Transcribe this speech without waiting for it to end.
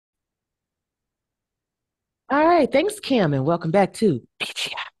right, thanks, Cam, and welcome back to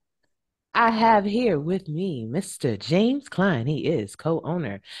PGI. I have here with me Mr. James Cline. He is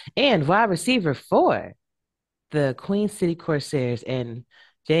co-owner and wide receiver for the Queen City Corsairs. And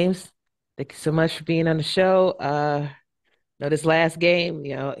James, thank you so much for being on the show. Know this last game,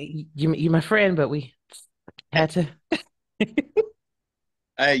 you're my friend, but we had to.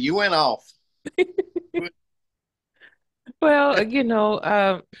 Hey, you went off. Well,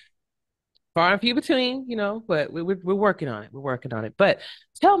 far and few between, but we're working on it. We're working on it. But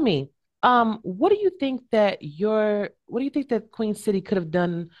tell me, what do you think that Queen City could have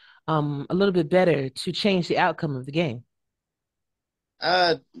done a little bit better to change the outcome of the game?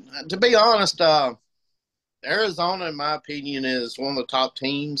 Uh, to be honest, Arizona, in my opinion, is one of the top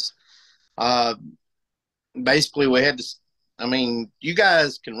teams. Uh, Basically, we had to. I mean, you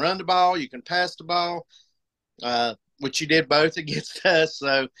guys can run the ball, you can pass the ball, which you did both against us.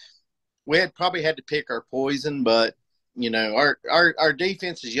 So we had probably had to pick our poison. But our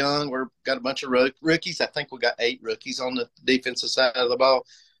defense is young. We've got a bunch of rookies. I think we got 8 rookies on the defensive side of the ball.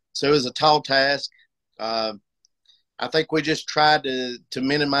 So it was a tall task. Uh, I think we just tried to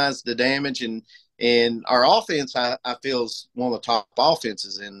minimize the damage, and our offense I feel is one of the top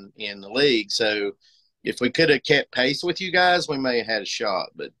offenses in the league. So if we could have kept pace with you guys, we may have had a shot,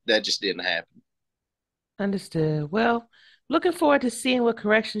 but that just didn't happen. Understood. Well, looking forward to seeing what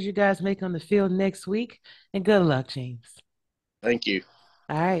corrections you guys make on the field next week, and good luck, James. Thank you.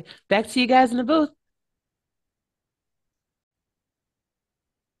 All right, back to you guys in the booth.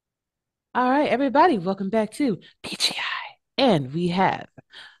 All right, everybody, welcome back to PGI. And we have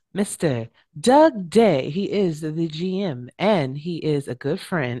Mr. Doug Day. He is the GM and he is a good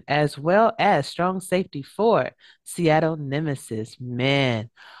friend as well as strong safety for Seattle Nemesis. Man,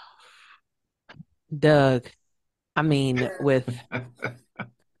 Doug, I mean, it was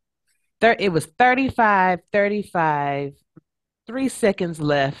 35-35, 3 seconds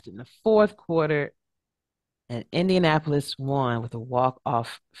left in the fourth quarter, and Indianapolis won with a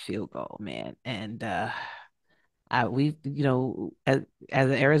walk-off field goal, man. And we, as an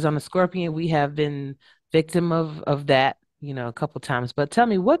Arizona Scorpion, we have been victim of that, a couple times. But tell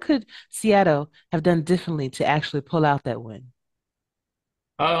me, what could Seattle have done differently to actually pull out that win?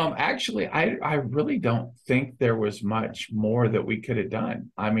 Actually, I really don't think there was much more that we could have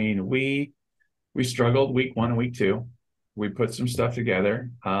done. I mean, we struggled week one and week two. We put some stuff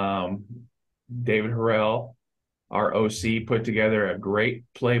together. David Harrell, our OC, put together a great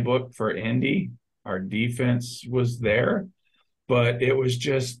playbook for Indy. Our defense was there, but it was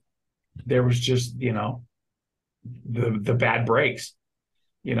just there was just the bad breaks.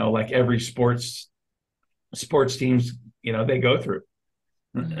 Like every sports teams, they go through.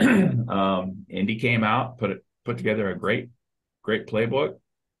 Indy came out, put together a great playbook,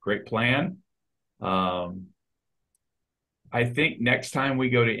 great plan. Um, I think next time we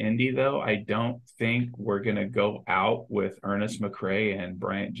go to Indy, though, I don't think we're gonna go out with Ernest McCray and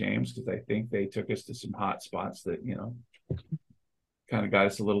Bryant James because I think they took us to some hot spots that kind of got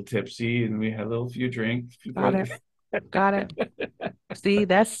us a little tipsy and we had a little few drinks. Got it. Got it. See,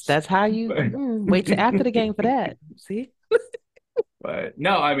 that's how you wait till after the game for that. See? But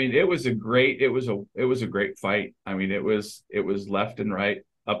no, I mean it was a great fight. I mean it was left and right,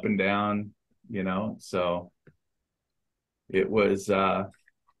 up and down, So it was a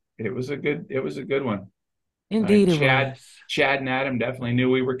good one. Indeed it Chad was. Chad and Adam definitely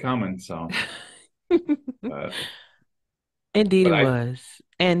knew we were coming. So, uh, Indeed it but I was.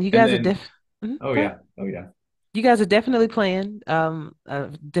 And and then oh go ahead. yeah, oh yeah, You guys are definitely playing a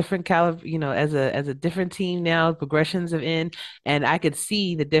different caliber, as a different team now. Progressions have in, and I could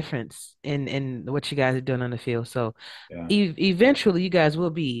see the difference in what you guys are doing on the field. So yeah. eventually, you guys will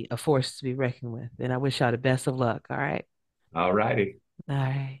be a force to be reckoned with. And I wish y'all the best of luck. All right. All righty. All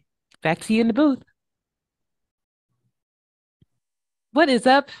right. Back to you in the booth. What is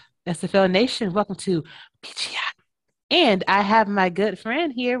up, SFL Nation? Welcome to PGI. And I have my good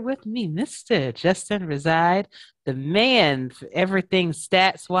friend here with me, Mr. Justin Reside, the man for everything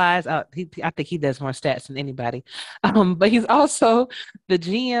stats wise. I think he does more stats than anybody. But he's also the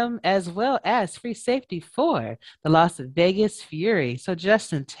GM as well as free safety for the Las Vegas Fury. So,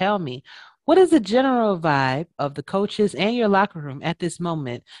 Justin, tell me, what is the general vibe of the coaches and your locker room at this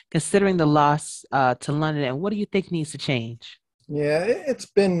moment, considering the loss to London, and what do you think needs to change? Yeah, it's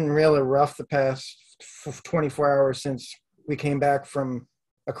been really rough the past 24 hours since we came back from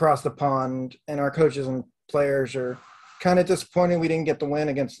across the pond, and our coaches and players are kind of disappointed we didn't get the win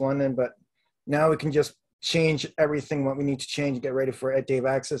against London, but now we can just change everything what we need to change and get ready for Ed Dave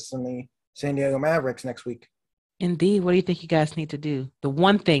Access and the San Diego Mavericks next week. Indeed, what do you think you guys need to do? The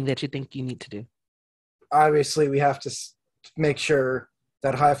one thing that you think you need to do? obviously we have to make sure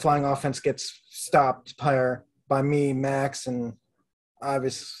that high flying offense gets stopped by me, Max, and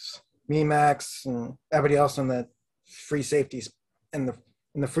obviously me, Max, and everybody else in the free safeties and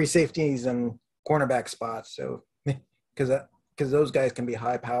the free safeties and cornerback spots. So because those guys can be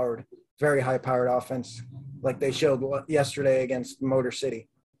high powered, very high powered offense, like they showed yesterday against Motor City.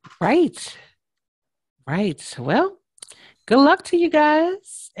 Right. Right. Well, good luck to you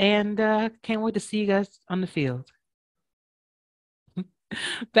guys, and can't wait to see you guys on the field.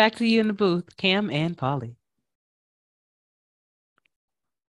 Back to you in the booth, Cam and Polly.